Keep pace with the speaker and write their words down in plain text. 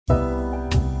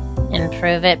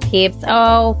Improve It peeps.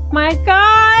 Oh my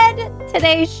God.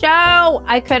 Today's show,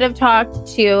 I could have talked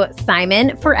to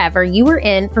Simon forever. You were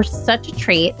in for such a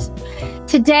treat.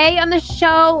 Today on the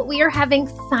show, we are having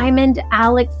Simon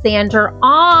Alexander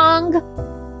Ong,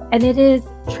 and it is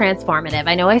transformative.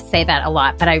 I know I say that a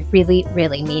lot, but I really,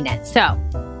 really mean it. So,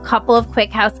 a couple of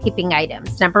quick housekeeping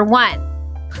items. Number one,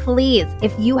 please,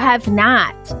 if you have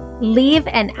not, leave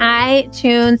an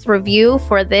iTunes review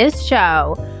for this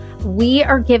show. We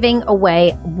are giving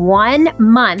away 1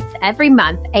 month, every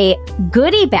month, a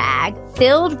goodie bag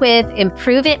filled with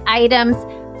Improve It items,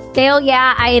 Fail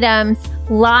Yeah items,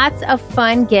 lots of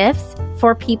fun gifts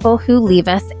for people who leave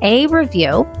us a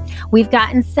review. We've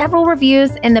gotten several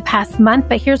reviews in the past month,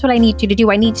 but here's what I need you to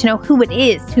do. I need to know who it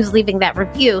is who's leaving that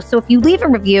review. So if you leave a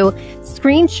review,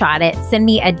 screenshot it, send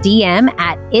me a DM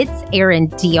at It's Erin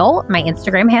Deal. My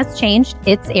Instagram has changed.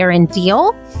 It's Erin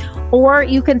Deal. Or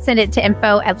you can send it to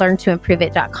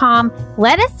info@learntoimproveit.com.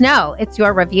 Let us know it's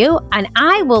your review, and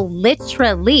I will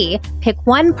literally pick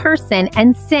one person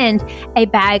and send a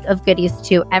bag of goodies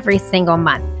to every single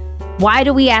month. Why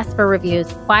do we ask for reviews?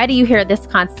 Why do you hear this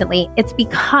constantly? It's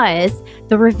because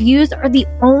the reviews are the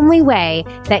only way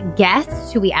that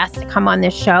guests who we ask to come on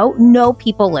this show know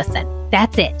people listen.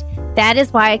 That's it. That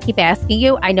is why I keep asking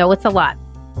you. I know it's a lot.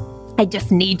 I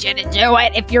just need you to do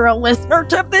it if you're a listener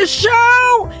to this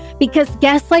show. Because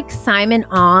guests like Simon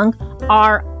Ong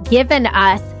are giving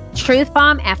us truth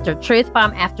bomb after truth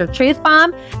bomb after truth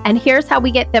bomb. And here's how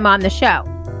we get them on the show.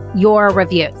 Your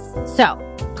reviews. So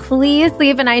please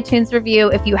leave an iTunes review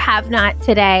if you have not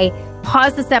today.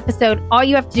 Pause this episode. All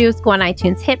you have to do is go on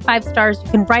iTunes, hit 5 stars.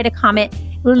 You can write a comment.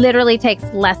 It literally takes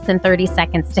less than 30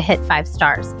 seconds to hit 5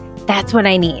 stars. That's what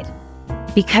I need,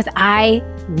 because I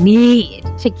need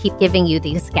to keep giving you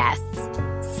these guests.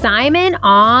 Simon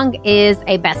Ong is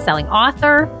a best-selling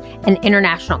author, an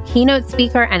international keynote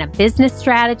speaker, and a business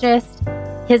strategist.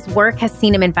 His work has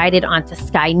seen him invited onto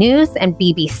Sky News and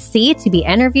BBC to be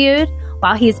interviewed,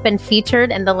 while he's been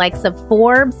featured in the likes of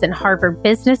Forbes and Harvard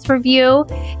Business Review.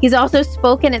 He's also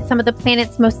spoken at some of the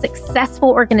planet's most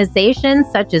successful organizations,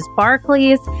 such as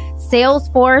Barclays,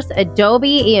 Salesforce, Adobe,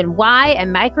 E&Y,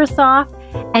 and Microsoft.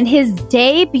 And his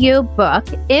debut book,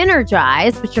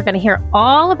 Energize, which you're going to hear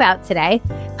all about today,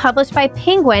 published by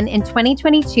Penguin in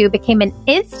 2022, became an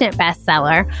instant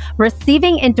bestseller,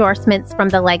 receiving endorsements from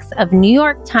the likes of New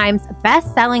York Times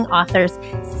best-selling authors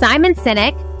Simon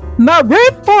Sinek, Marie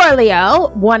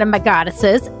Forleo, one of my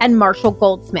goddesses, and Marshall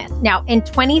Goldsmith. Now, in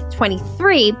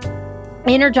 2023,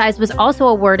 Energize was also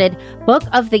awarded Book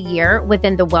of the Year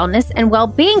within the Wellness and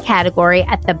Wellbeing category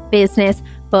at the Business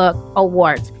Book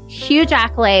Awards. Huge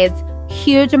accolades,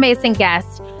 huge amazing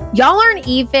guests. Y'all aren't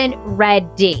even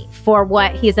ready for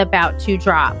what he's about to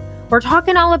drop. We're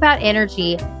talking all about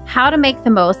energy, how to make the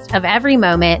most of every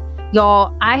moment.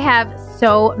 Y'all, I have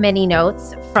so many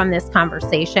notes from this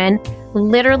conversation.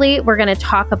 Literally, we're going to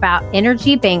talk about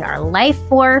energy being our life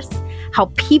force,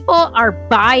 how people are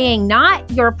buying not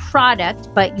your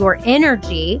product, but your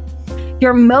energy.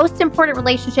 Your most important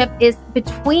relationship is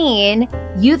between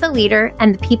you, the leader,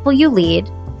 and the people you lead.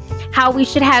 How we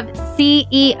should have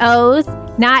CEOs,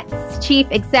 not chief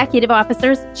executive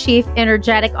officers, chief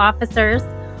energetic officers.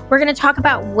 We're going to talk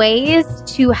about ways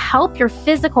to help your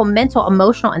physical, mental,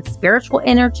 emotional, and spiritual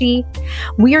energy.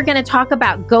 We are going to talk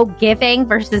about go-giving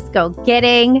versus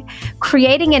go-getting,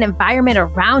 creating an environment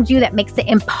around you that makes it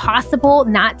impossible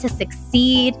not to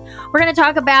succeed. We're going to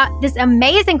talk about this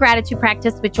amazing gratitude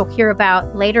practice, which you'll hear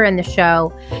about later in the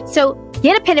show. So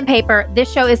get a pen and paper. This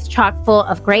show is chock full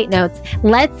of great notes.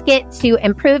 Let's get to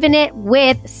improving it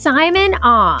with Simon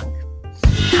Ong.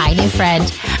 Hi, new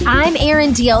friend. I'm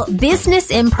Erin Deal,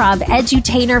 business improv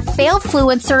edutainer,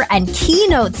 fail-fluencer, and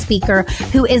keynote speaker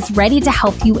who is ready to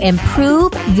help you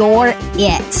improve your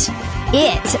it.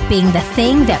 It being the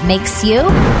thing that makes you,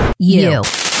 you.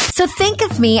 So think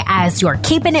of me as your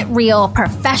keeping it real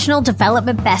professional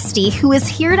development bestie who is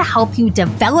here to help you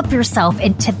develop yourself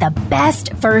into the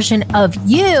best version of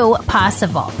you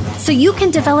possible, so you can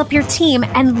develop your team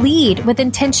and lead with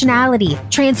intentionality,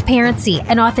 transparency,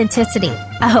 and authenticity.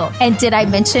 Oh, and did I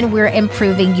mention we're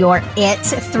improving your it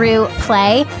through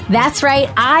play? That's right.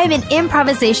 I'm an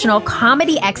improvisational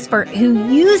comedy expert who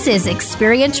uses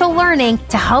experiential learning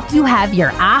to help you have your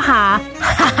aha,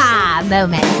 ha-ha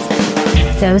moments.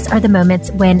 Those are the moments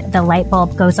when the light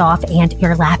bulb goes off and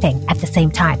you're laughing at the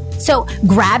same time. So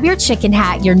grab your chicken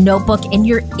hat, your notebook, and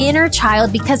your inner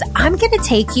child, because I'm going to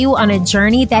take you on a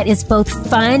journey that is both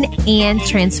fun and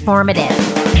transformative.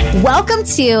 Welcome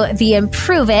to the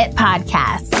Improve It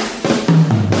podcast.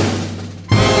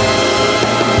 All right,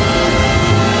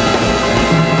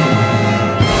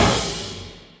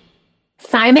 y'all.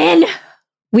 Simon,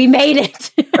 we made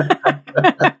it.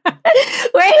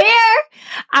 We're here.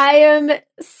 I am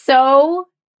so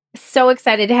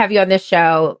excited to have you on this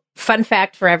show. Fun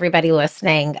fact for everybody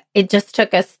listening, it just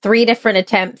took us 3 different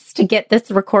attempts to get this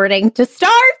recording to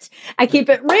start. I keep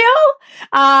it real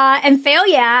and fail.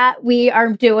 Yeah, we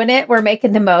are doing it. We're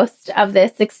making the most of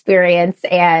this experience.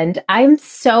 And I'm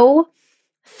so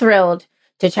thrilled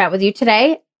to chat with you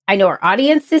today. I know our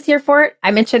audience is here for it.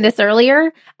 I mentioned this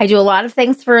earlier. I do a lot of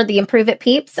things for the Improve It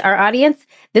peeps, our audience.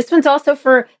 This one's also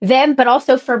for them, but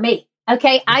also for me.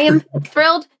 Okay, I am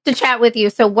thrilled to chat with you.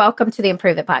 So welcome to the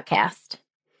Improve It podcast.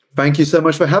 Thank you so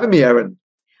much for having me, Erin.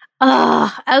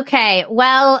 Oh, okay.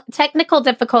 Well, technical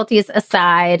difficulties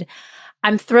aside,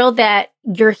 I'm thrilled that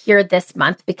you're here this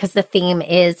month because the theme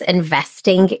is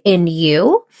investing in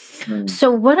you. So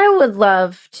what I would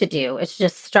love to do is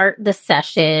just start the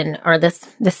session, or this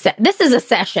is a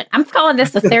session. I'm calling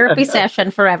this a therapy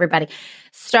session for everybody.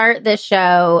 Start the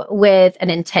show with an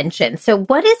intention. So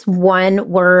what is one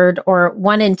word or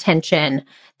one intention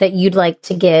that you'd like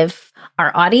to give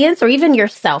our audience or even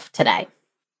yourself today?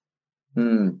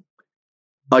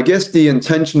 I guess the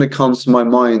intention that comes to my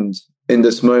mind in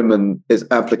this moment is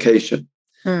application.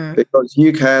 Because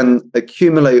you can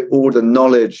accumulate all the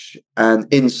knowledge and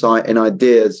insight and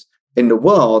ideas in the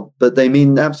world, but they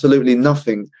mean absolutely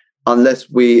nothing unless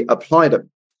we apply them,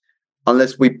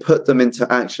 unless we put them into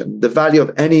action. The value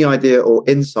of any idea or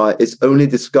insight is only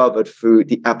discovered through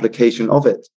the application of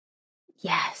it.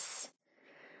 Yes,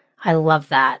 I love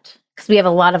that. Because we have a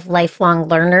lot of lifelong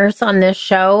learners on this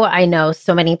show. I know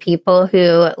so many people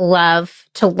who love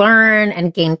to learn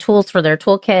and gain tools for their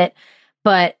toolkit,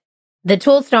 but the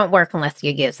tools don't work unless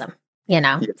you use them, you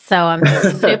know? Yeah. So I'm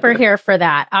super here for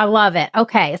that. I love it.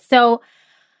 Okay. So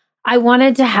I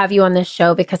wanted to have you on this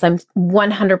show because I'm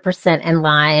 100% in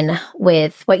line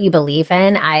with what you believe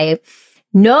in. I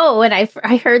know, and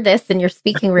I heard this in your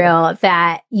speaking reel,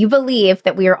 that you believe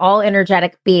that we are all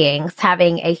energetic beings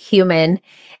having a human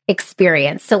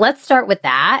experience. So let's start with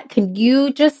that. Can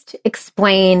you just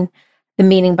explain the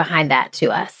meaning behind that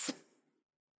to us?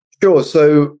 Sure.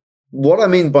 So what I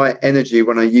mean by energy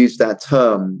when I use that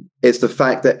term is the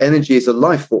fact that energy is a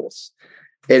life force.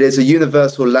 It is a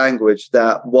universal language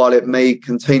that, while it may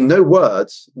contain no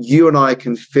words, you and I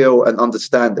can feel and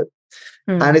understand it.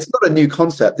 And it's not a new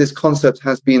concept. This concept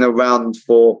has been around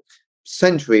for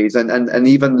centuries and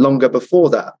even longer before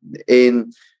that.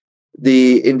 In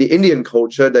the Indian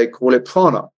culture, they call it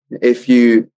prana. If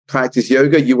you practice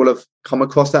yoga, you will have come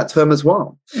across that term as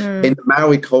well. In the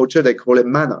Maori culture, they call it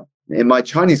mana. In my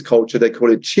Chinese culture, they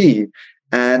call it chi.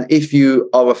 And if you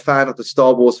are a fan of the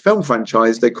Star Wars film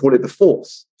franchise, they call it the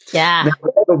Force. Yeah. Now,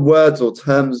 whatever words or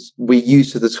terms we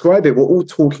use to describe it, we're all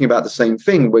talking about the same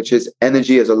thing, which is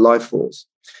energy as a life force.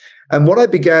 And what I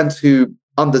began to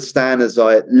understand as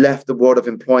I left the world of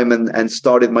employment and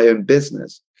started my own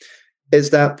business is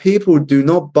that people do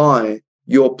not buy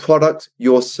your product,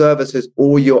 your services,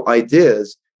 or your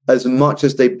ideas as much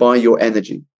as they buy your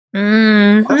energy.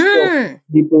 That's what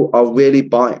people are really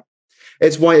buying.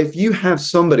 It's why if you have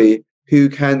somebody who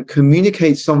can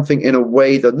communicate something in a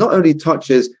way that not only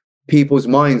touches people's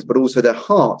minds, but also their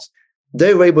hearts,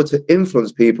 they're able to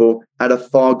influence people at a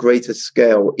far greater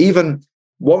scale. Even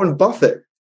Warren Buffett,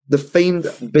 the famed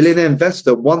billionaire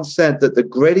investor, once said that the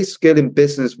greatest skill in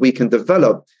business we can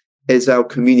develop is our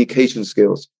communication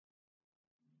skills.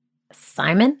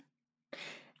 Simon,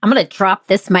 I'm going to drop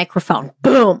this microphone.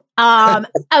 Boom.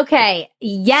 Okay.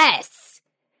 Yes.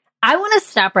 I want to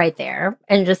stop right there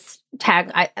and just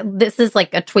tag. This is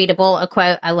like a tweetable, a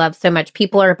quote I love so much.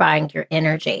 People are buying your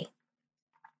energy.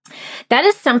 That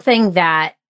is something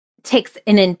that takes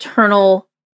an internal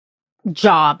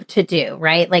job to do,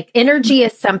 right? Like energy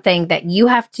is something that you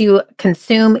have to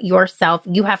consume yourself.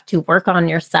 You have to work on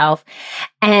yourself.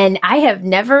 And I have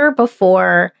never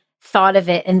before thought of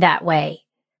it in that way,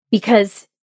 because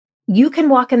you can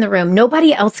walk in the room.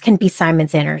 Nobody else can be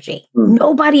Simon's energy.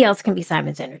 Nobody else can be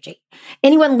Simon's energy.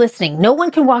 Anyone listening, no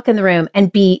one can walk in the room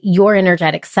and be your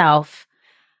energetic self.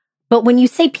 But when you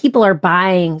say people are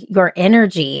buying your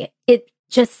energy,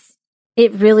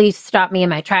 it really stopped me in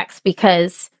my tracks,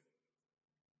 because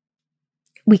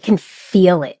we can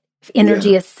feel it.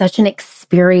 Energy is such an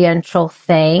experiential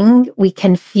thing. We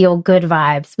can feel good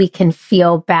vibes. We can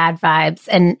feel bad vibes.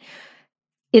 And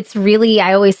it's really,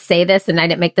 I always say this, and I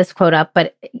didn't make this quote up,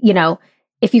 but you know,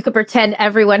 if you could pretend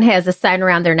everyone has a sign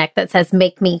around their neck that says,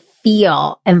 make me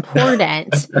feel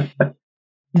important,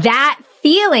 that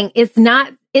feeling is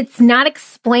not, it's not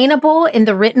explainable in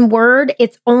the written word.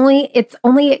 It's only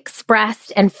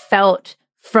expressed and felt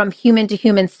from human to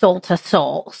human, soul to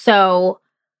soul. So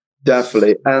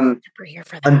Definitely. Super here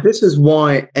for that. And this is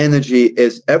why energy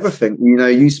is everything. You know,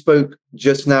 you spoke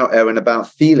just now, Erin, about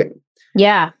feeling.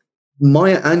 Yeah.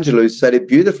 Maya Angelou said it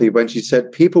beautifully when she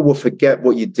said, people will forget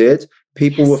what you did,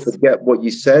 people will forget what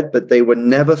you said, but they will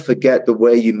never forget the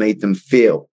way you made them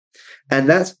feel. And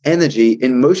that's energy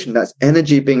in motion. That's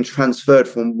energy being transferred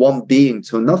from one being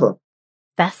to another.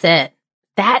 That's it.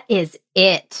 That is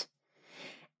it.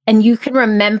 And you can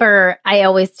remember, I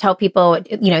always tell people,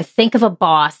 think of a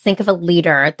boss, think of a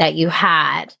leader that you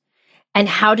had. And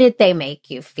how did they make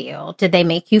you feel? Did they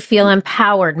make you feel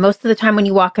empowered? Most of the time when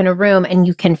you walk in a room and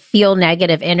you can feel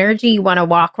negative energy, you want to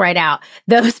walk right out.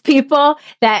 Those people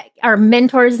that are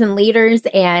mentors and leaders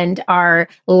and are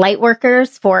light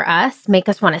workers for us make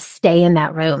us want to stay in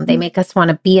that room. They make us want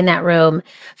to be in that room,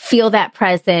 feel that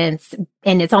presence.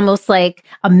 And it's almost like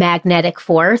a magnetic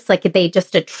force, like they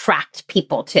just attract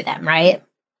people to them, right?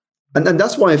 And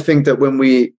that's why I think that when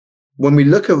we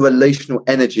look at relational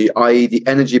energy, i.e. the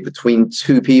energy between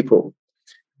two people,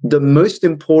 the most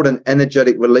important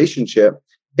energetic relationship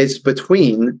is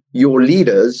between your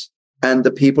leaders and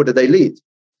the people that they lead.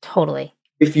 Totally.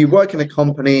 If you work in a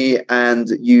company and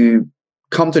you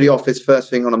come to the office first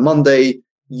thing on a Monday,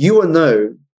 you will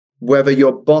know whether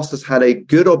your boss has had a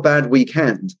good or bad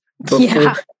weekend before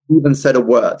you even said a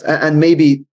word. And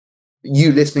maybe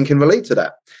you listening can relate to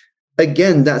that.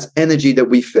 Again, that's energy that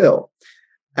we feel.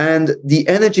 And the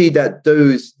energy that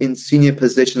those in senior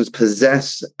positions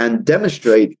possess and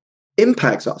demonstrate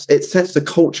impacts us. It sets the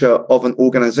culture of an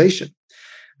organization.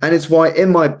 And it's why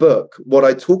in my book, what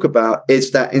I talk about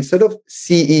is that instead of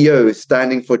CEO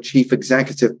standing for Chief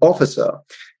Executive Officer,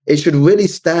 it should really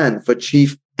stand for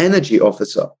Chief Energy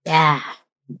Officer. Yeah.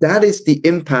 That is the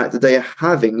impact that they are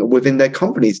having within their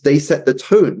companies. They set the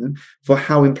tone for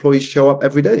how employees show up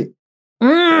every day.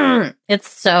 It's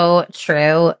so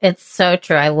true. It's so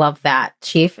true. I love that.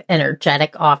 Chief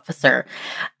Energetic Officer.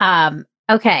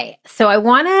 Okay. So I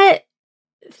want to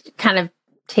kind of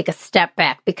take a step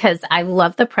back because I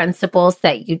love the principles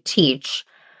that you teach.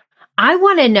 I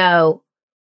want to know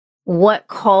what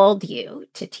called you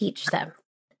to teach them.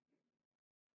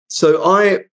 So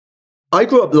I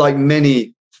grew up like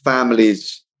many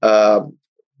families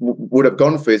would have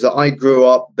gone through. Is that I grew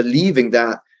up believing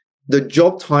that the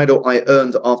job title I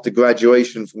earned after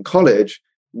graduation from college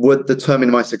would determine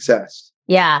my success.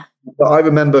 Yeah. But I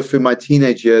remember through my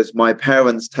teenage years, my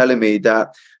parents telling me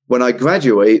that when I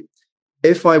graduate,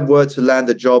 if I were to land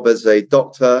a job as a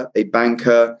doctor, a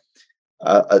banker,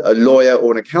 a lawyer,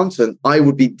 or an accountant, I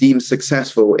would be deemed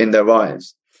successful in their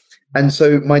eyes. And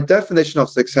so my definition of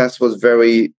success was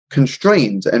very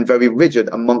constrained and very rigid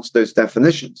amongst those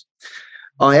definitions.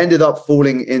 I ended up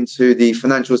falling into the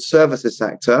financial services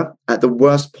sector at the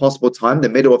worst possible time, the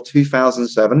middle of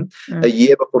 2007, a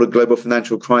year before the global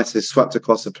financial crisis swept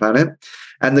across the planet.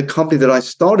 And the company that I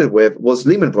started with was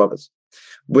Lehman Brothers,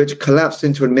 which collapsed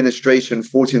into administration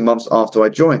 14 months after I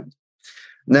joined.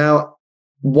 Now,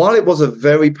 while it was a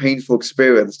very painful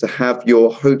experience to have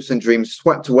your hopes and dreams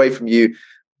swept away from you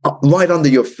right under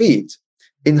your feet,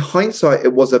 in hindsight,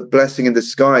 it was a blessing in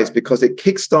disguise because it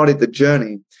kickstarted the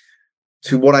journey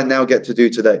to what I now get to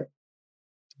do today.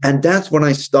 And that's when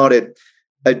I started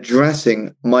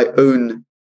addressing my own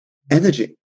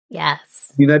energy.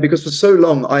 Yes. You know, because for so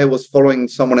long I was following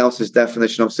someone else's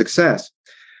definition of success.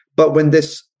 But when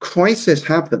this crisis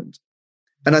happened,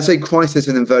 and I say crisis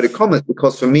in inverted commas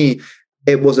because for me,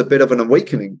 it was a bit of an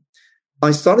awakening.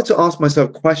 I started to ask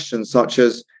myself questions such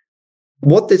as,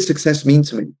 what did success mean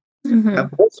to me?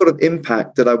 And what sort of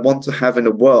impact did I want to have in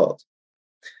the world?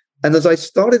 And as I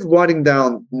started writing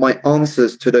down my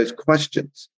answers to those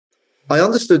questions, I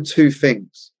understood two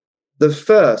things. The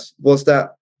first was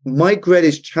that my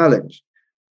greatest challenge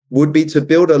would be to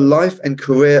build a life and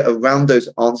career around those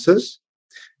answers.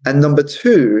 And number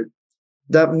two,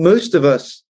 that most of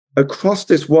us across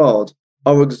this world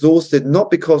are exhausted,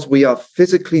 not because we are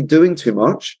physically doing too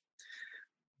much,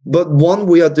 but one,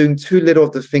 we are doing too little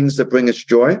of the things that bring us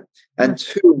joy. And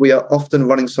two, we are often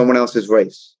running someone else's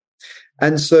race.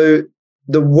 And so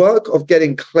the work of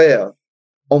getting clear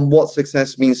on what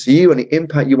success means to you and the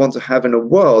impact you want to have in the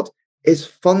world is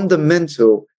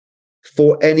fundamental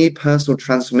for any personal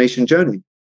transformation journey.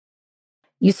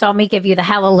 You saw me give you the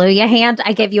hallelujah hand.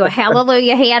 I gave you a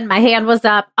hallelujah hand. My hand was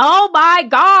up. Oh my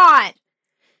God.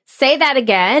 Say that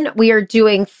again. We are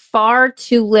doing far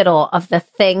too little of the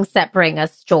things that bring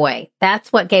us joy.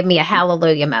 That's what gave me a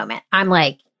hallelujah moment. I'm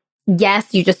like,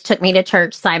 yes, you just took me to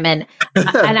church, Simon.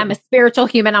 And I'm a spiritual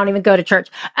human. I don't even go to church.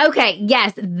 Okay.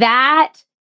 Yes.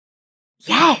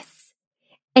 Yes.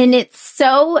 And it's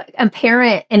so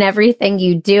apparent in everything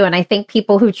you do. And I think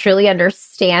people who truly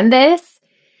understand this,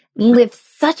 live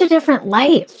such a different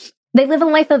life. They live a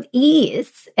life of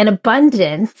ease and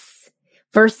abundance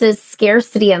versus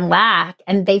scarcity and lack.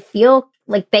 And they feel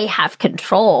like they have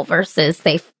control versus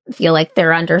they feel like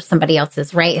they're under somebody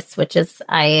else's race, which is,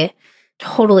 I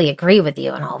totally agree with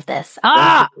you on all of this.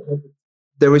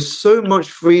 There is so much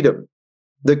freedom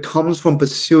that comes from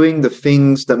pursuing the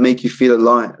things that make you feel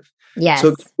alive. Yes. To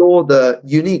explore the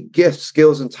unique gifts,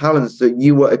 skills, and talents that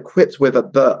you were equipped with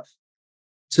at birth.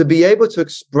 To be able to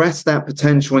express that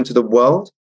potential into the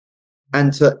world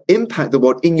and to impact the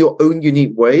world in your own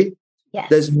unique way. Yes.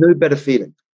 There's no better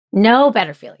feeling. No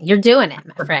better feeling. You're doing it,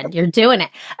 my friend. You're doing it.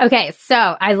 Okay.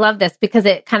 So I love this because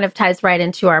it kind of ties right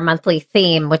into our monthly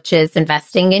theme, which is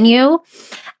investing in you.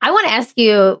 I want to ask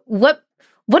you, what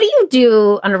do you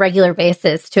do on a regular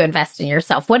basis to invest in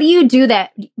yourself? What do you do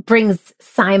that brings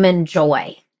Simon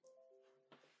joy?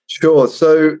 Sure.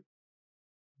 So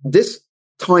this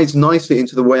ties nicely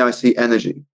into the way I see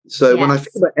energy. So when I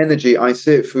think about energy, I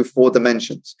see it through 4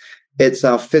 dimensions. It's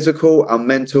our physical, our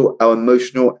mental, our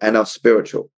emotional, and our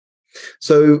spiritual.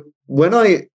 So when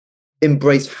I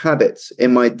embrace habits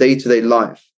in my day-to-day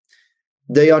life,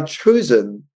 they are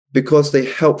chosen because they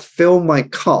help fill my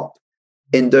cup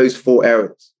in those 4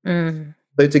 areas.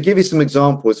 So to give you some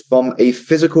examples from a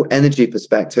physical energy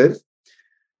perspective,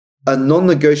 a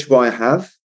non-negotiable I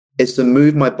have is to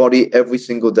move my body every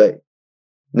single day.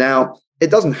 Now,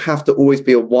 it doesn't have to always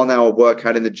be a 1-hour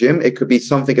workout in the gym. It could be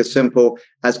something as simple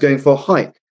as going for a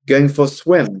hike, going for a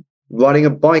swim, riding a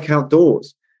bike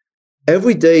outdoors.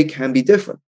 Every day can be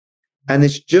different. And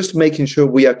it's just making sure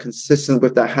we are consistent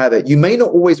with that habit. You may not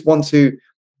always want to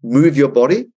move your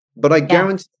body, but I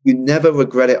guarantee you never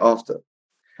regret it after.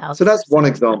 So that's one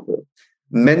example.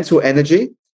 Mental energy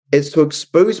is to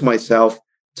expose myself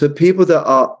to people that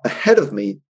are ahead of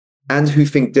me and who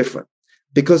think different,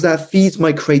 because that feeds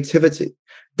my creativity.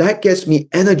 That gets me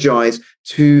energized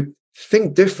to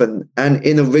think different and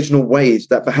in original ways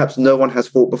that perhaps no one has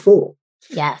thought before.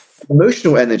 Yes.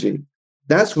 Emotional energy,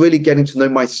 that's really getting to know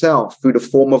myself through the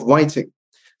form of writing,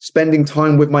 spending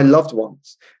time with my loved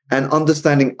ones, and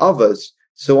understanding others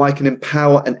so I can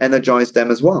empower and energize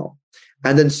them as well.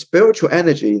 And then spiritual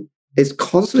energy is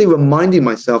constantly reminding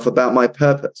myself about my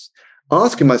purpose,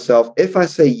 asking myself, if I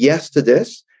say yes to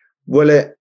this, will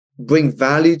it bring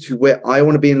value to where I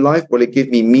want to be in life? Will it give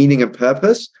me meaning and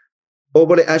purpose? Or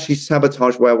will it actually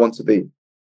sabotage where I want to be?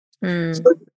 So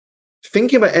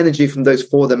thinking about energy from those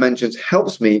 4 dimensions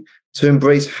helps me to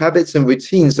embrace habits and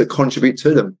routines that contribute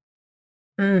to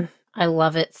them. I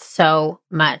love it so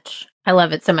much. I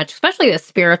love it so much, especially the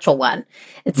spiritual one.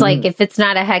 It's like, if it's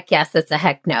not a heck yes, it's a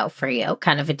heck no for you,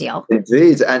 kind of a deal.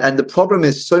 Indeed. And the problem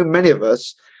is so many of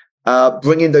us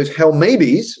bring in those hell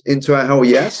maybes into our hell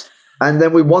yes, and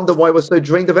then we wonder why we're so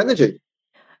drained of energy.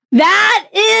 That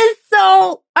is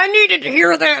so, I needed to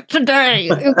hear that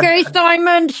today. Okay,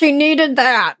 Simon, she needed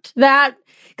that.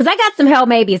 Because I got some hell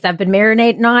maybes I've been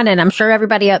marinating on, and I'm sure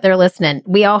everybody out there listening,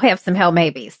 we all have some hell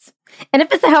maybes. And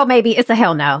if it's a hell maybe, it's a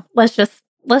hell no. Let's just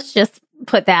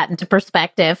put that into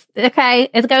perspective. Okay.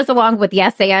 It goes along with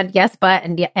yes and, yes but,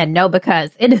 and no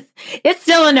because. It's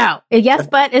still a no. Yes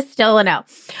but is still a no.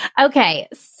 Okay.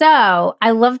 So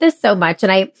I love this so much.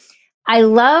 And I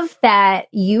love that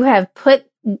you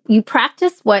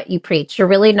practice what you preach. You're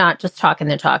really not just talking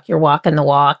the talk, you're walking the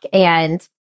walk. And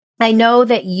I know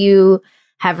that you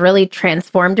have really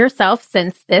transformed yourself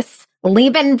since this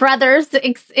Lehman Brothers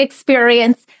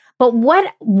experience. But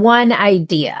what one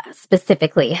idea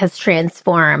specifically has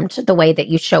transformed the way that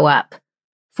you show up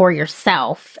for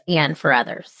yourself and for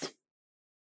others?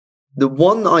 The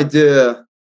one idea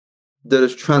that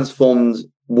has transformed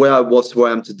where I was to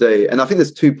where I am today, and I think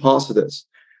there's 2 parts to this.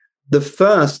 The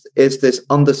first is this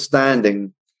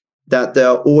understanding that there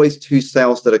are always 2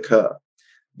 sales that occur.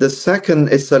 The second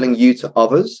is selling you to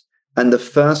others, and the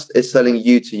first is selling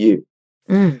you to you.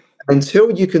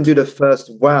 Until you can do the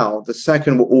first well, the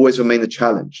second will always remain a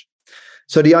challenge.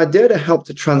 So the idea to help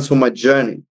to transform my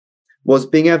journey was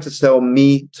being able to sell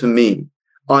me to me,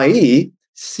 i.e.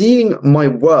 seeing my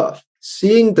worth,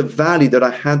 seeing the value that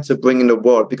I had to bring in the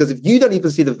world. Because if you don't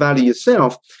even see the value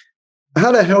yourself,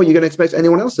 how the hell are you going to expect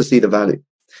anyone else to see the value?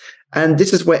 And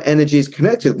this is where energy is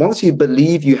connected. Once you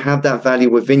believe you have that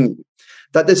value within you,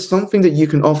 that there's something that you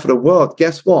can offer the world,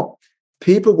 guess what?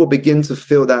 People will begin to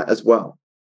feel that as well.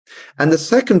 And the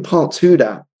second part to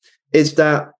that is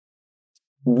that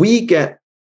we get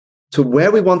to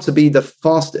where we want to be the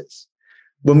fastest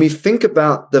when we think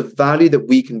about the value that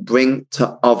we can bring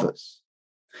to others.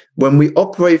 When we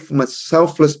operate from a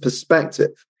selfless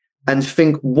perspective and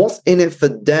think what's in it for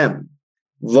them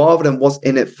rather than what's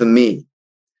in it for me.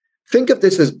 Think of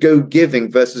this as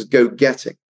go-giving versus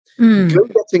go-getting.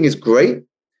 Go-getting is great.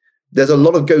 There's a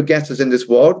lot of go-getters in this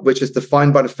world, which is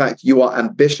defined by the fact you are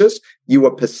ambitious, you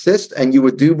will persist, and you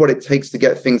will do what it takes to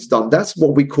get things done. That's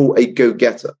what we call a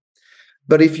go-getter.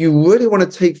 But if you really want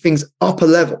to take things up a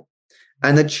level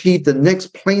and achieve the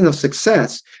next plane of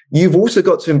success, you've also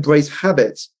got to embrace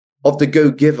habits of the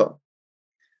go-giver.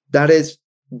 That is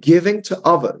giving to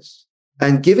others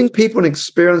and giving people an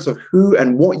experience of who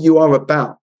and what you are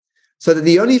about. So that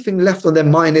the only thing left on their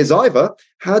mind is either,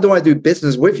 how do I do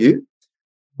business with you?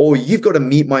 Or you've got to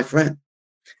meet my friend.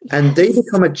 And they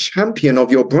become a champion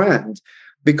of your brand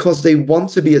because they want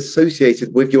to be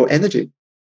associated with your energy.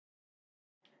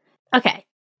 Okay.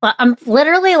 Well, I'm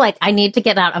literally like, I need to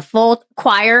get out a full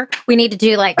choir. We need to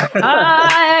do like,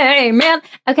 hey, man.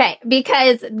 Okay.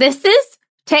 Because this is,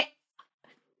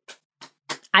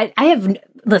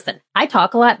 listen, I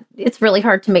talk a lot. It's really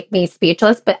hard to make me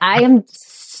speechless, but I am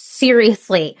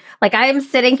seriously, like I am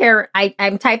sitting here,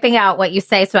 I'm typing out what you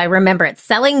say so I remember it.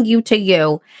 Selling you to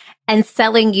you and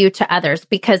selling you to others,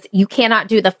 because you cannot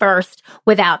do the first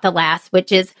without the last,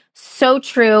 which is so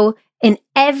true in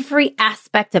every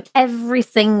aspect of every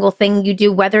single thing you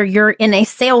do, whether you're in a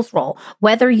sales role,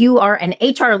 whether you are an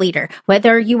HR leader,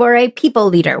 whether you are a people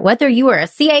leader, whether you are a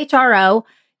CHRO,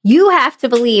 you have to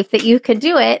believe that you can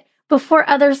do it before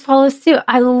others follow suit.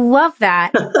 I love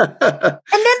that. And then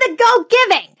the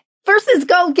go-giving versus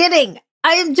go-getting.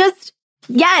 I am just,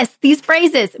 yes, these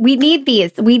phrases, we need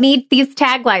these. We need these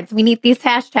taglines. We need these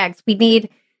hashtags. We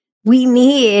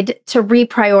need to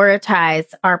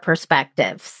reprioritize our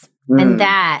perspectives. And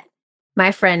that,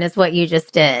 my friend, is what you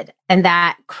just did. And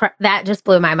that just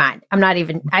blew my mind.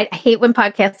 I hate when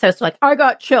podcast hosts are like, I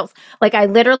got chills. Like I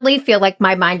literally feel like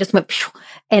my mind just went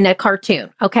in a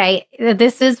cartoon. Okay.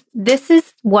 This is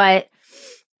what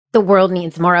the world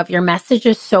needs more of. Your message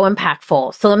is so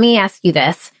impactful. So let me ask you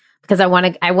this, because I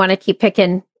want to keep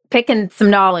picking some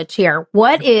knowledge here.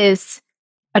 What is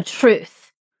a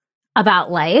truth about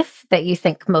life that you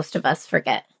think most of us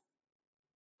forget?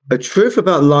 A truth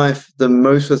about life that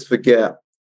most of us forget.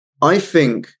 I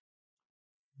think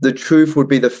the truth would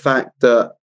be the fact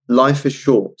that life is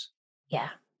short. Yeah.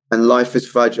 And life is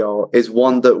fragile is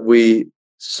one that we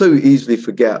so easily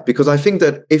forget, because I think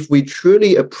that if we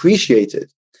truly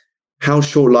appreciated how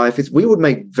short life is, we would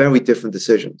make very different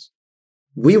decisions.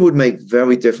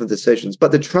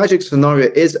 But the tragic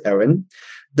scenario is, Erin,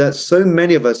 that so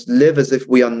many of us live as if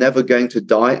we are never going to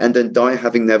die and then die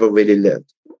having never really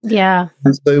lived. Yeah.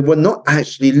 And so we're not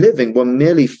actually living, we're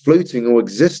merely floating or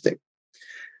existing.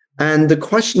 And the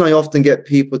question I often get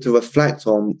people to reflect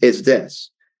on is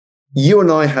this. You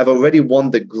and I have already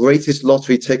won the greatest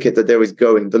lottery ticket that there is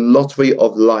going, the lottery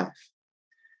of life.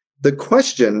 The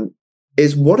question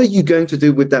is, what are you going to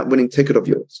do with that winning ticket of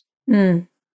yours?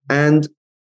 And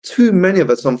too many of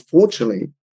us,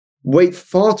 unfortunately, wait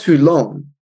far too long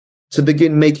to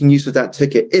begin making use of that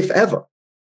ticket, if ever.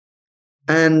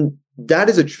 And that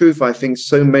is a truth I think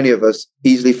so many of us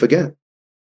easily forget.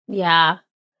 Yeah.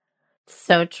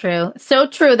 So true. So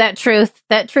true. That truth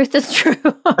is true.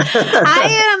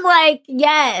 I am like,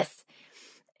 yes.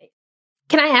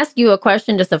 Can I ask you a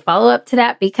question, just a follow up to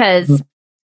that? Because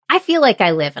I feel like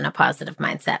I live in a positive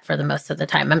mindset for the most of the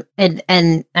time.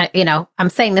 I'm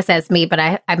saying this as me,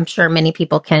 but I'm sure many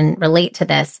people can relate to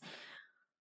this.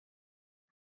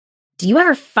 Do you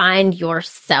ever find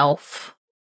yourself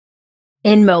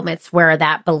in moments where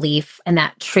that belief and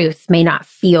that truth may not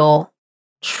feel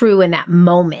true in that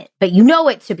moment, but you know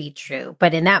it to be true,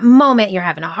 but in that moment you're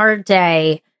having a hard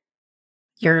day,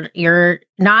 you're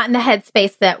not in the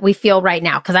headspace that we feel right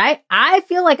now? Because I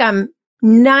feel like I'm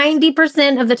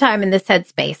 90% of the time in this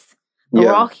headspace. Yeah.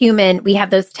 We're all human. We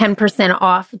have those 10%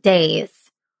 off days.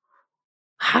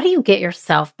 How do you get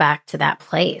yourself back to that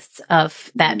place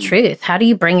of that truth? How do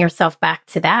you bring yourself back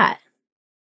to that?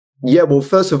 Yeah, well,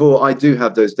 first of all, I do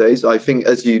have those days. I think,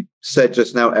 as you said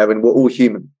just now, Erin, we're all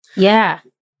human. Yeah.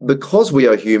 Because we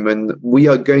are human, we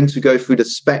are going to go through the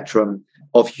spectrum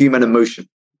of human emotion.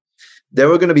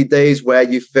 There are going to be days where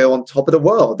you feel on top of the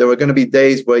world. There are going to be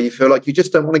days where you feel like you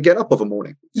just don't want to get up of a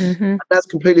morning. And that's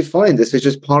completely fine. This is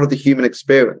just part of the human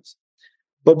experience.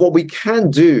 But what we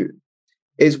can do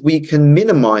is we can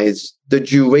minimize the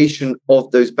duration of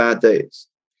those bad days.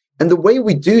 And the way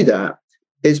we do that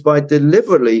is by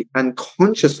deliberately and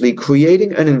consciously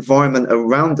creating an environment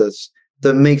around us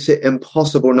that makes it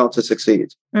impossible not to succeed.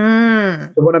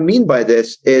 So what I mean by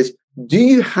this is, do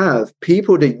you have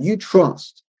people that you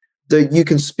trust, that you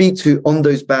can speak to on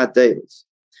those bad days,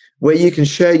 where you can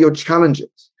share your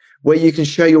challenges, where you can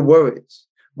share your worries,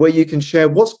 where you can share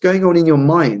what's going on in your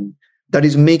mind that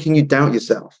is making you doubt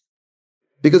yourself?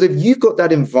 Because if you've got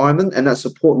that environment and that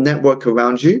support network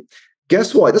around you,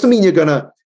 guess what? It doesn't mean you're going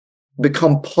to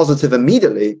become positive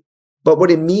immediately, but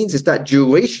what it means is that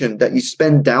duration that you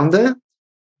spend down there,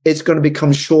 it's going to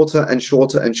become shorter and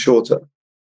shorter and shorter.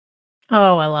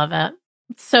 Oh, I love it.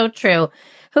 It's so true.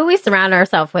 Who we surround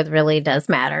ourselves with really does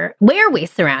matter. Where we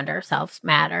surround ourselves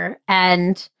matter.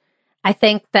 And I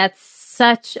think that's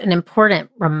such an important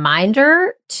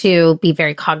reminder to be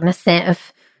very cognizant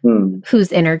of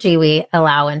whose energy we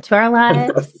allow into our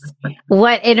lives,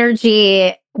 what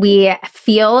energy we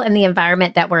feel in the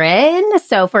environment that we're in.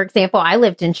 So, for example, I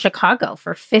lived in Chicago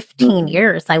for 15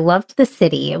 years. I loved the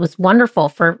city. It was wonderful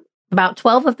for about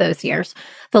 12 of those years.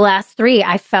 The last 3,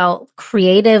 I felt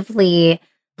creatively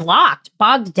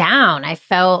bogged down. I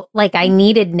felt like I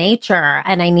needed nature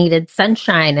and I needed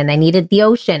sunshine and I needed the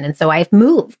ocean. And so I've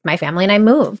moved, my family and I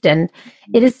moved, and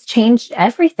it has changed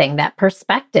everything, that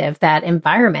perspective, that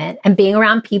environment, and being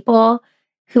around people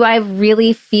who I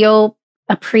really feel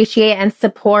appreciate and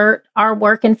support our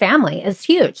work and family is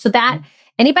huge. So that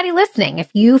anybody listening,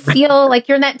 if you feel like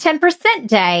you're in that 10%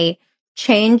 day,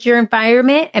 change your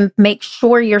environment and make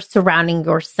sure you're surrounding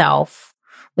yourself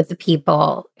with the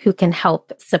people who can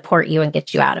help support you and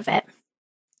get you out of it.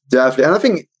 Definitely. And I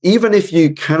think even if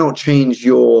you cannot change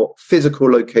your physical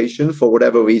location for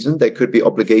whatever reason, there could be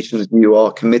obligations you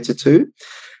are committed to.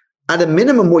 At a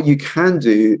minimum, what you can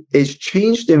do is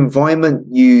change the environment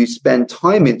you spend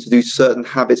time in to do certain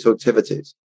habits or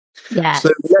activities. Yes.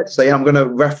 So let's say I'm going to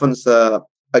reference a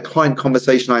client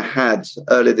conversation I had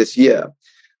earlier this year.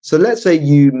 So let's say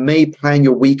you may plan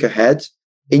your week ahead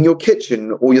in your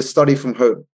kitchen or your study from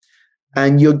home.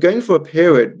 And you're going for a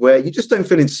period where you just don't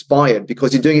feel inspired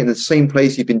because you're doing it in the same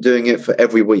place you've been doing it for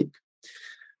every week.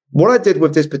 What I did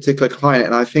with this particular client,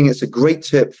 and I think it's a great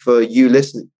tip for you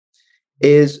listening,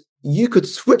 is you could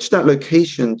switch that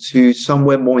location to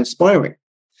somewhere more inspiring.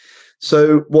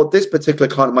 So what this particular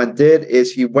client of mine did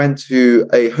is he went to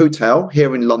a hotel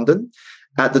here in London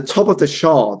at the top of the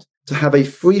Shard to have a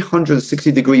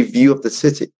 360-degree view of the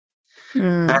city.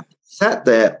 And he sat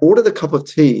there, ordered a cup of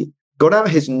tea, got out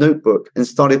his notebook and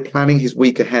started planning his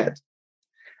week ahead.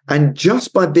 And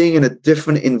just by being in a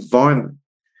different environment,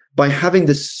 by having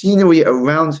the scenery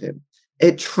around him,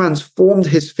 it transformed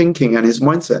his thinking and his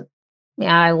mindset.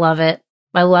 Yeah, I love it.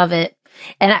 I love it.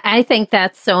 And I think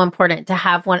that's so important to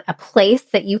have a place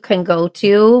that you can go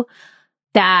to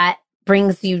that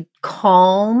brings you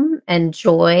calm and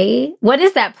joy. What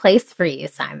is that place for you,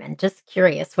 Simon? Just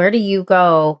curious. Where do you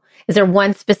go? Is there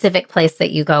one specific place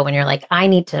that you go when you're like, I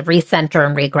need to recenter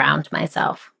and reground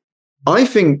myself? I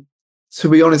think, to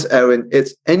be honest, Erin,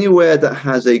 it's anywhere that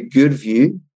has a good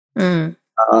view,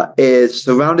 is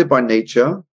surrounded by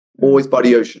nature, or is by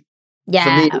the ocean.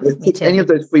 Yeah, for me, if any of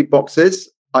those 3 boxes,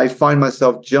 I find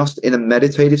myself just in a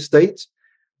meditative state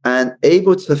and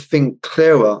able to think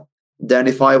clearer than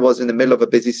if I was in the middle of a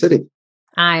busy city.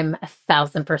 I'm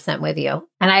 1,000% with you.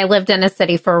 And I lived in a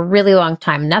city for a really long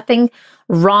time. Nothing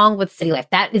wrong with city life.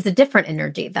 That is a different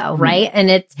energy though, right?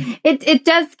 And it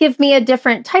does give me a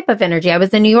different type of energy. I was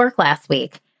in New York last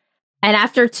week. And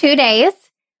after 2 days,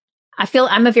 I feel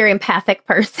I'm a very empathic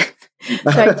person.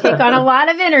 So I take on a lot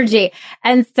of energy.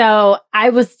 And so I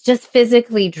was just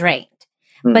physically drained.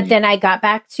 But then I got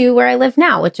back to where I live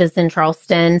now, which is in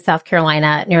Charleston, South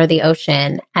Carolina, near the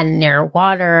ocean and near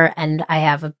water. And I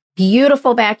have a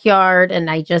beautiful backyard. And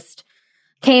I just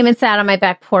came and sat on my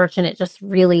back porch and it just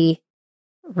really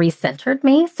recentered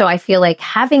me. So I feel like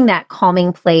having that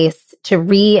calming place to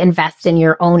reinvest in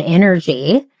your own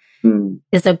energy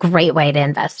is a great way to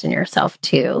invest in yourself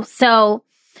too. So,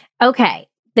 okay,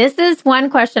 this is one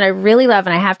question I really love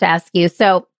and I have to ask you.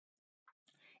 So,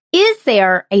 is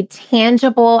there a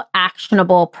tangible,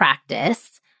 actionable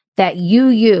practice that you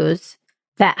use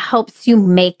that helps you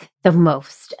make the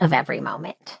most of every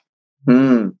moment?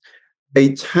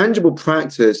 A tangible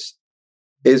practice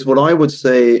is what I would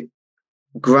say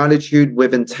gratitude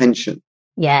with intention.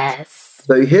 Yes.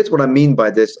 So here's what I mean by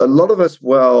this. A lot of us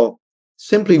will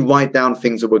simply write down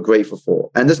things that we're grateful for.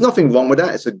 And there's nothing wrong with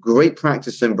that. It's a great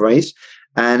practice to embrace.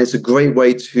 And it's a great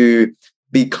way to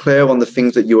be clear on the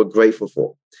things that you are grateful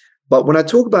for. But when I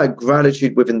talk about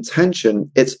gratitude with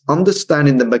intention, it's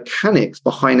understanding the mechanics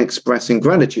behind expressing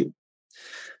gratitude.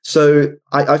 So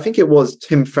I think it was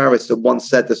Tim Ferriss that once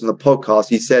said this on the podcast.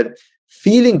 He said,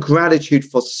 feeling gratitude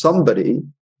for somebody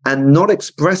and not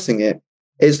expressing it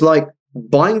is like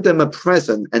buying them a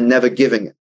present and never giving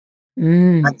it.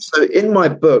 And so in my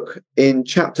book, in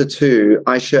chapter 2,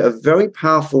 I share a very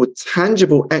powerful,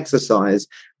 tangible exercise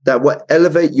that will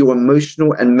elevate your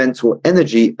emotional and mental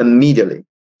energy immediately.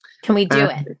 Can we do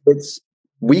it?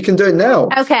 We can do it now.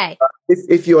 Okay.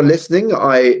 If you're listening,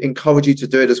 I encourage you to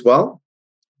do it as well.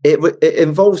 It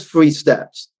involves 3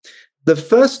 steps. The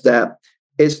first step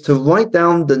is to write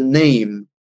down the name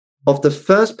of the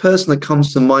first person that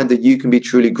comes to mind that you can be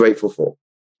truly grateful for.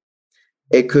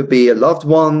 It could be a loved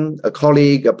one, a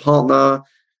colleague, a partner,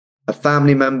 a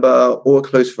family member, or a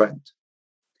close friend.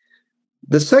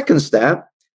 The second step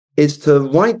is to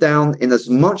write down in as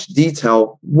much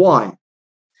detail why.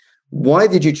 Why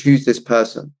did you choose this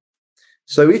person?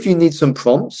 So if you need some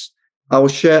prompts, I will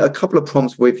share a couple of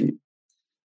prompts with you.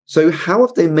 So how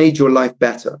have they made your life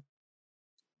better?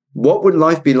 What would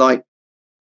life be like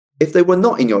if they were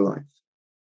not in your life?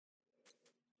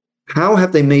 How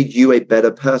have they made you a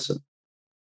better person?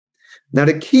 Now,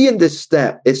 the key in this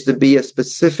step is to be as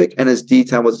specific and as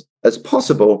detailed as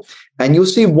possible, and you'll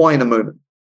see why in a moment.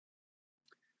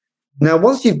 Now,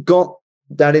 once you've got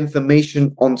that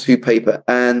information onto paper,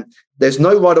 and there's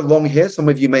no right or wrong here. Some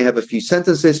of you may have a few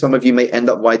sentences. Some of you may end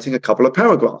up writing a couple of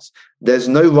paragraphs. There's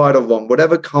no right or wrong.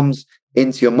 Whatever comes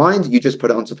into your mind, you just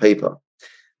put it onto paper.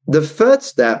 The third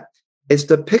step is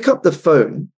to pick up the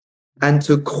phone and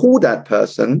to call that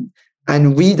person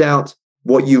and read out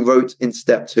what you wrote in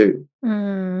step 2.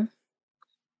 For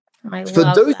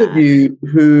those of you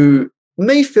who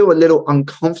may feel a little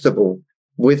uncomfortable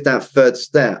with that third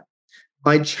step,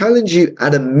 I challenge you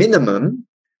at a minimum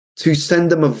to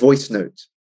send them a voice note.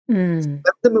 Send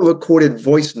them a recorded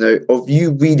voice note of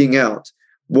you reading out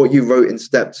what you wrote in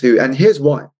step 2. And here's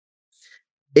why.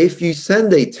 If you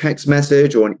send a text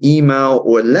message or an email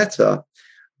or a letter,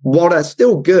 while that's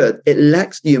still good, it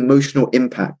lacks the emotional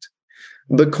impact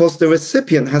because the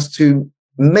recipient has to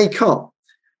make up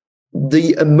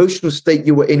the emotional state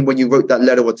you were in when you wrote that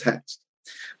letter or text.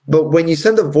 But when you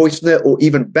send a voice note, or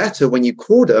even better, when you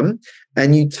call them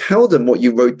and you tell them what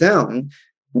you wrote down,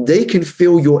 they can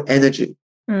feel your energy.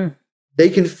 They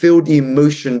can feel the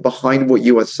emotion behind what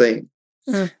you are saying.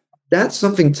 That's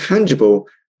something tangible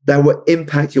that will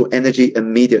impact your energy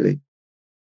immediately.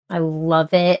 I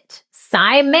love it.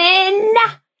 Simon,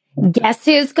 guess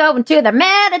who's going to the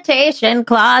meditation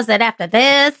closet after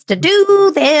this to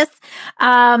do this?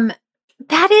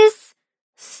 That is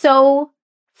so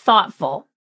thoughtful.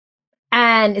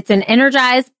 And it's an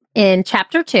Energize in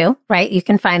chapter 2, right? You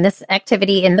can find this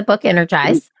activity in the book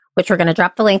Energize, which we're going to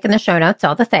drop the link in the show notes,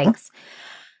 all the things.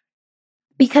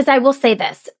 Because I will say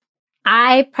this,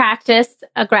 I practice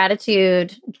a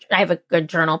gratitude. I have a good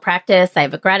journal practice. I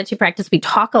have a gratitude practice. We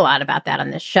talk a lot about that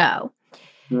on this show.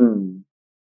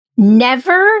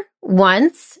 Never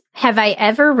once have I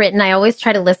ever written, I always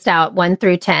try to list out 1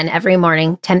 through 10 every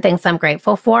morning, 10 things I'm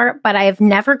grateful for, but I have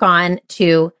never gone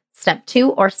to step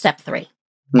 2 or step 3,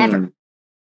 ever. And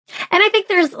I think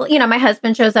there's, my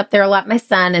husband shows up there a lot, my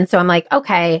son. And so I'm like,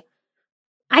 okay,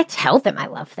 I tell them I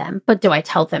love them, but do I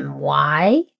tell them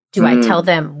why? Do I tell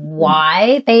them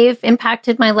why they've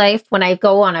impacted my life when I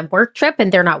go on a work trip and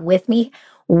they're not with me?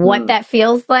 What that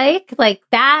feels like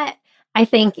that, I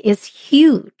think, is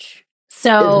huge.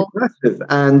 So it's massive.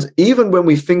 And even when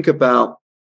we think about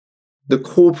the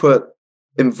corporate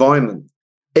environment,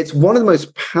 it's one of the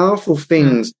most powerful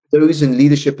things those in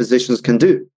leadership positions can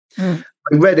do. I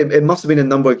read it must have been a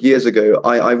number of years ago.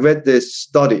 I read this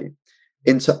study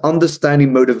into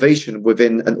understanding motivation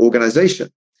within an organization.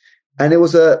 And it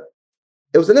was a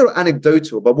little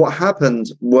anecdotal, but what happened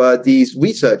were these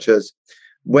researchers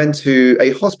went to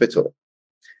a hospital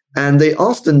and they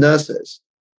asked the nurses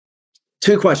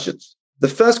 2 questions. The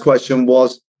first question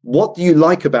was, what do you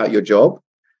like about your job?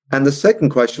 And the second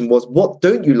question was, what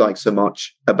don't you like so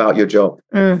much about your job?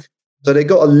 So they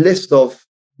got a list of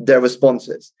their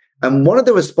responses. And one of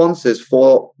the responses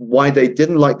for why they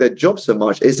didn't like their job so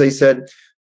much is they said,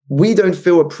 we don't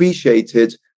feel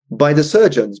appreciated by the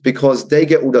surgeons because they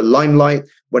get all the limelight.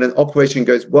 When an operation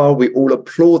goes well, we all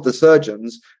applaud the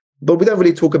surgeons, but we don't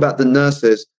really talk about the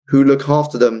nurses who look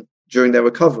after them during their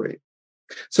recovery.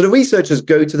 So the researchers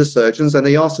go to the surgeons and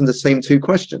they ask them the same 2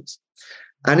 questions.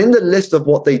 And in the list of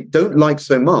what they don't like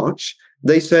so much,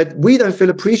 they said, we don't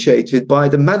feel appreciated by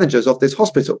the managers of this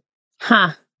hospital.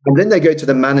 And then they go to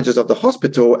the managers of the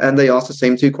hospital and they ask the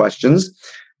same 2 questions.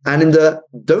 And in the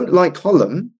don't like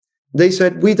column, they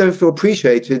said, we don't feel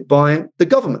appreciated by the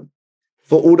government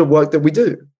for all the work that we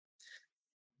do.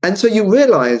 And so you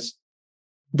realize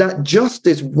that just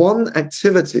this one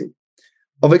activity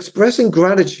of expressing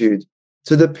gratitude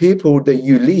to the people that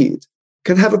you lead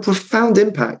can have a profound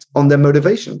impact on their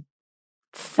motivation.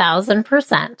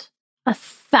 1,000%.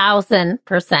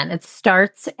 1,000%. It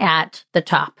starts at the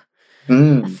top.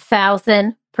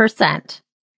 1,000%.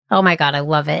 Oh my God, I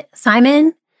love it.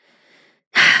 Simon,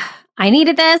 I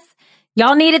needed this.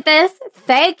 Y'all needed this.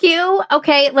 Thank you.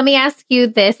 Okay, let me ask you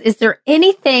this. Is there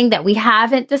anything that we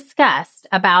haven't discussed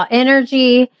about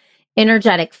energy,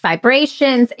 energetic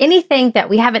vibrations, anything that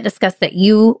we haven't discussed that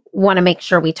you want to make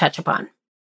sure we touch upon?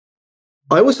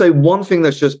 I would say one thing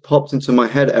that's just popped into my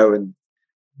head, Erin,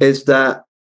 is that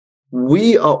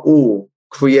we are all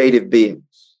creative beings.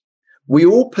 We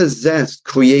all possess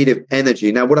creative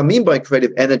energy. Now, what I mean by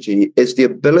creative energy is the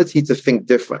ability to think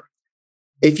different.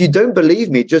 If you don't believe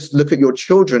me, just look at your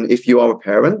children if you are a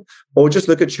parent, or just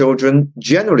look at children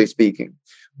generally speaking.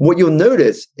 What you'll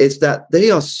notice is that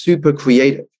they are super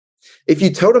creative. If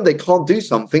you tell them they can't do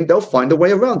something, they'll find a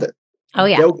way around it. Oh,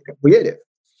 yeah. They'll get creative.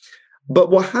 But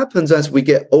what happens as we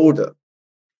get older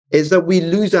is that we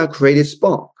lose our creative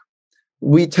spark.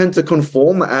 We tend to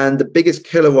conform, and the biggest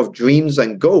killer of dreams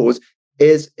and goals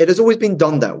is it has always been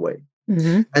done that way.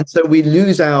 Mm-hmm. And so we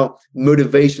lose our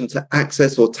motivation to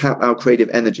access or tap our creative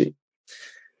energy.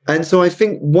 And so I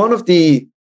think one of the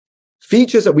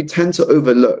features that we tend to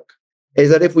overlook is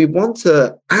that if we want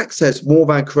to access more of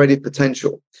our creative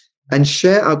potential and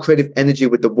share our creative energy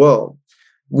with the world,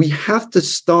 we have to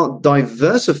start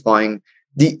diversifying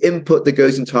the input that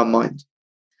goes into our mind.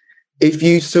 If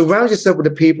you surround yourself with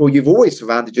the people you've always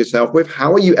surrounded yourself with,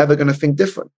 how are you ever going to think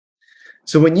different?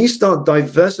 So when you start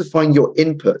diversifying your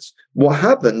inputs, what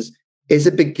happens is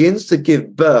it begins to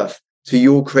give birth to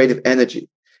your creative energy.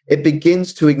 It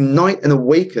begins to ignite and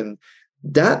awaken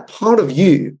that part of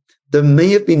you that may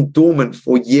have been dormant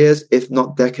for years, if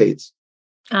not decades.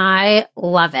 I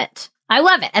love it. I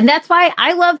love it. And that's why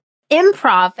I love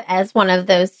improv as one of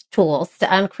those tools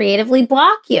to uncreatively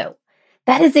block you.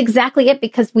 That is exactly it,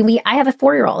 because I have a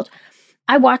 4-year-old.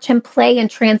 I watch him play and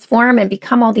transform and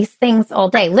become all these things all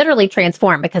day, literally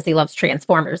transform because he loves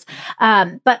Transformers.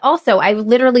 But also I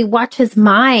literally watch his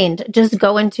mind just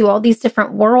go into all these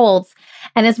different worlds.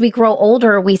 And as we grow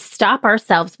older, we stop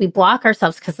ourselves, we block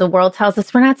ourselves because the world tells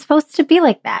us we're not supposed to be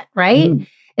like that, right? Mm.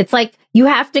 It's like you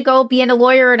have to go be a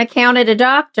lawyer, an accountant, a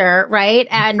doctor, right?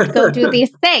 And go do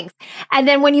these things. And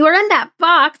then when you are in that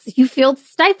box, you feel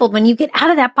stifled. When you get out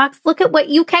of that box, look at what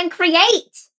you can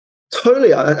create.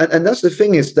 Totally. And that's the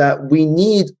thing, is that we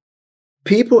need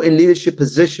people in leadership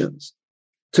positions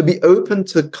to be open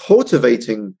to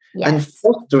cultivating and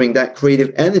fostering that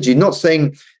creative energy. Not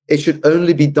saying it should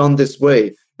only be done this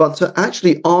way, but to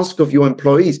actually ask of your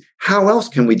employees, how else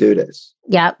can we do this?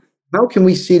 Yep. How can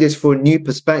we see this from a new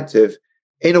perspective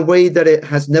in a way that it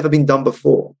has never been done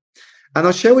before? And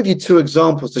I'll share with you 2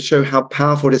 examples to show how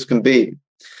powerful this can be.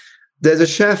 There's a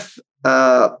chef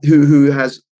who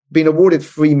has been awarded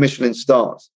 3 Michelin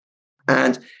stars.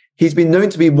 And he's been known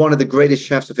to be one of the greatest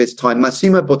chefs of his time,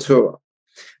 Massimo Bottura.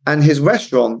 And his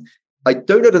restaurant, I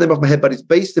don't know the name off my head, but it's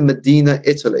based in Medina,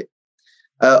 Italy.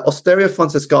 Osteria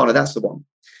Francescana, that's the one.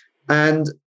 And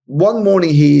one morning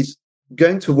he's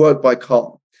going to work by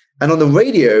car. And on the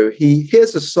radio, he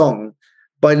hears a song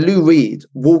by Lou Reed,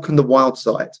 Walk on the Wild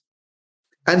Side.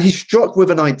 And he's struck with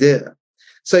an idea.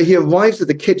 So he arrives at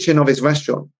the kitchen of his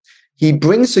restaurant. He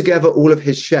brings together all of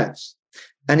his chefs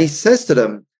and he says to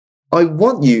them, I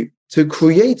want you to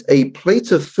create a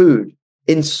plate of food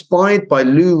inspired by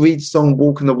Lou Reed's song,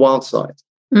 Walk on the Wild Side.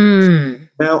 Mm.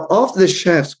 Now, after the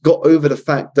chefs got over the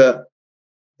fact that,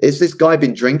 is this guy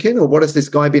been drinking or what has this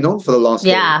guy been on for the last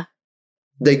day?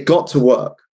 They got to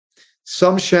work.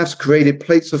 Some chefs created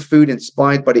plates of food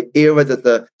inspired by the era that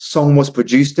the song was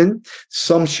produced in.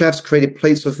 Some chefs created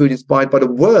plates of food inspired by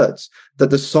the words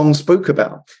that the song spoke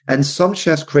about. And some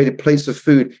chefs created plates of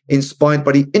food inspired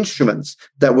by the instruments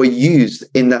that were used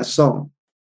in that song.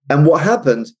 And what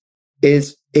happened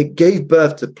is it gave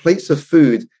birth to plates of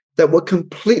food that were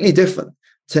completely different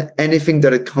to anything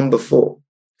that had come before.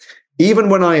 Even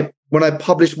when I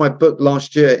published my book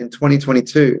last year in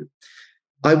 2022,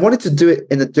 I wanted to do it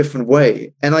in a different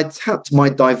way, and I tapped my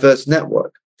diverse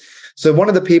network. So one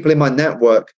of the people in my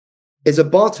network is a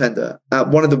bartender at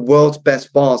one of the world's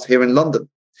best bars here in London.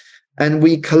 And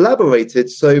we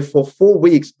collaborated. So for 4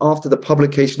 weeks after the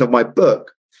publication of my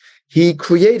book, he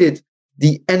created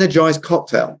the Energize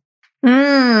cocktail.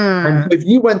 And if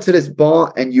you went to this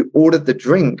bar and you ordered the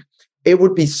drink, it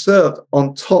would be served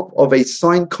on top of a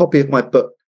signed copy of my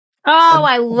book. Oh,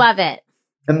 I love it.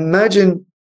 Imagine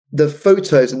the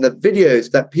photos and the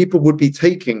videos that people would be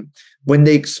taking when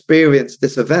they experience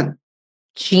this event.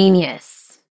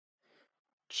 Genius.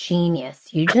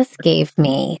 You just gave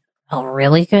me a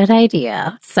really good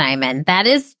idea, Simon. That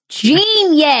is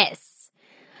genius.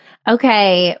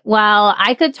 Okay, well,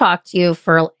 I could talk to you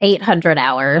for 800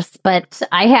 hours, but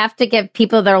I have to give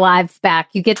people their lives back.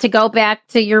 You get to go back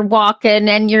to your walking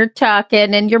and your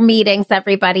talking and your meetings,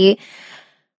 everybody.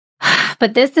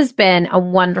 But this has been a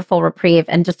wonderful reprieve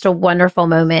and just a wonderful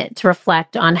moment to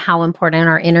reflect on how important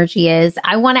our energy is.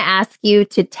 I want to ask you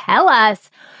to tell us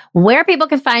where people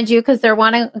can find you, because they're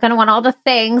going to want all the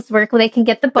things, where they can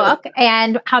get the book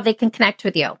and how they can connect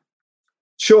with you.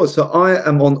 Sure. So I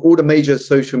am on all the major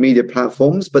social media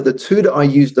platforms, but the two that I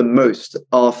use the most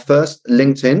are first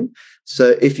LinkedIn.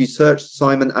 So if you search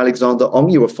Simon Alexander Ong,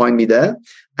 you will find me there.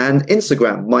 And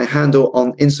Instagram. My handle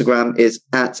on Instagram is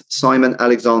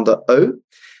 @SimonAlexanderO.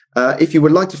 If you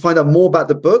would like to find out more about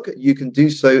the book, you can do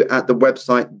so at the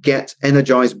website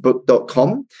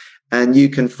getenergizebook.com. And you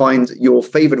can find your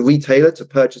favorite retailer to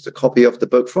purchase a copy of the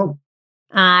book from.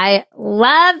 I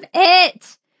love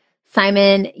it.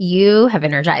 Simon, you have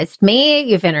energized me.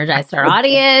 You've energized our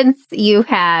audience. You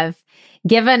have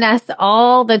given us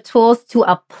all the tools to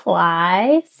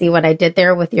apply. See what I did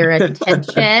there with your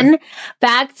intention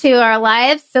back to our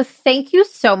lives. So thank you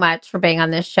so much for being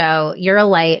on this show. You're a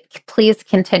light. Please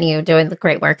continue doing the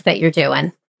great work that you're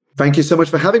doing. Thank you so much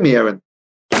for having me, Erin.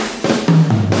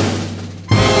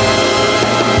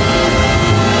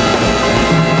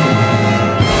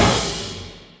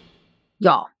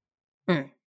 Y'all.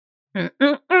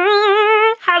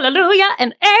 Hallelujah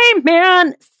and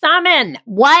amen. Simon,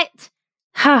 what?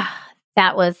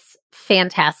 That was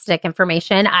fantastic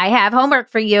information. I have homework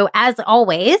for you as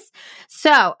always.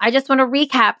 So I just want to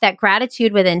recap that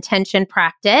gratitude with intention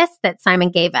practice that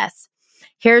Simon gave us.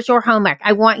 Here's your homework.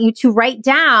 I want you to write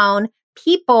down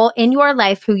people in your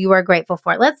life who you are grateful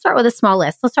for. Let's start with a small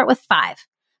list. Let's start with 5.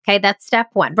 Okay, that's step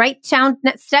 1. Write down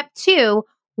step 2,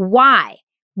 why?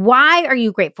 Why are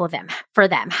you grateful for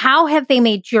them? How have they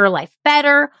made your life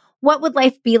better? What would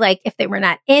life be like if they were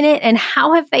not in it? And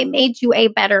how have they made you a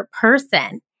better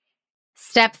person?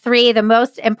 Step 3, the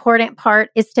most important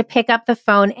part is to pick up the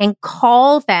phone and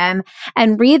call them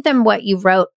and read them what you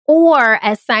wrote. Or,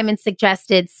 as Simon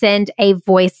suggested, send a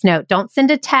voice note. Don't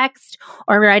send a text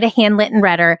or write a handwritten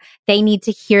letter. They need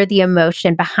to hear the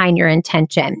emotion behind your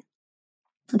intention.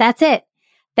 That's it.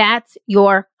 That's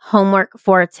your homework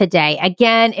for today.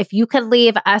 Again, if you could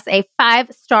leave us a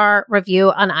 5-star review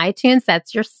on iTunes,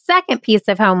 that's your second piece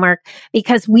of homework,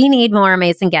 because we need more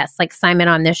amazing guests like Simon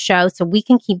on this show so we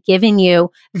can keep giving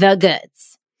you the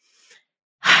goods.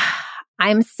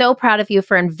 I'm so proud of you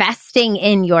for investing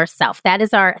in yourself. That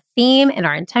is our theme and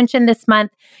our intention this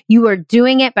month. You are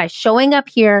doing it by showing up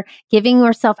here, giving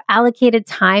yourself allocated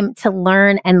time to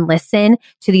learn and listen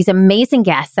to these amazing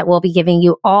guests that we'll be giving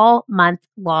you all month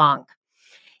long.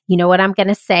 You know what I'm going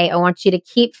to say? I want you to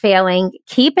keep failing,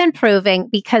 keep improving,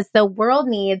 because the world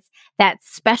needs that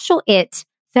special it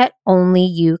that only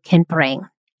you can bring.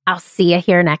 I'll see you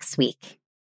here next week.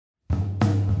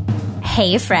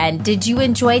 Hey friend, did you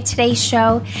enjoy today's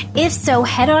show? If so,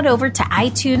 head on over to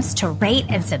iTunes to rate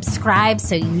and subscribe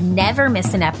so you never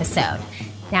miss an episode.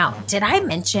 Now, did I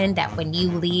mention that when you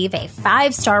leave a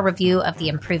 5-star review of the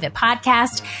Improve It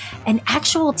podcast, an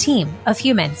actual team of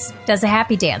humans does a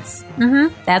happy dance?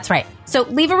 That's right. So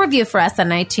leave a review for us on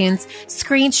iTunes,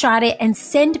 screenshot it, and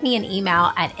send me an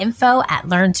email at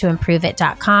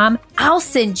info@learntoimproveit.com. I'll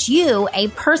send you a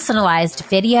personalized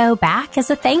video back as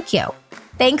a thank you.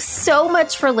 Thanks so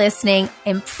much for listening.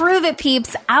 Improve it,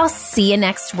 peeps. I'll see you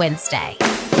next Wednesday.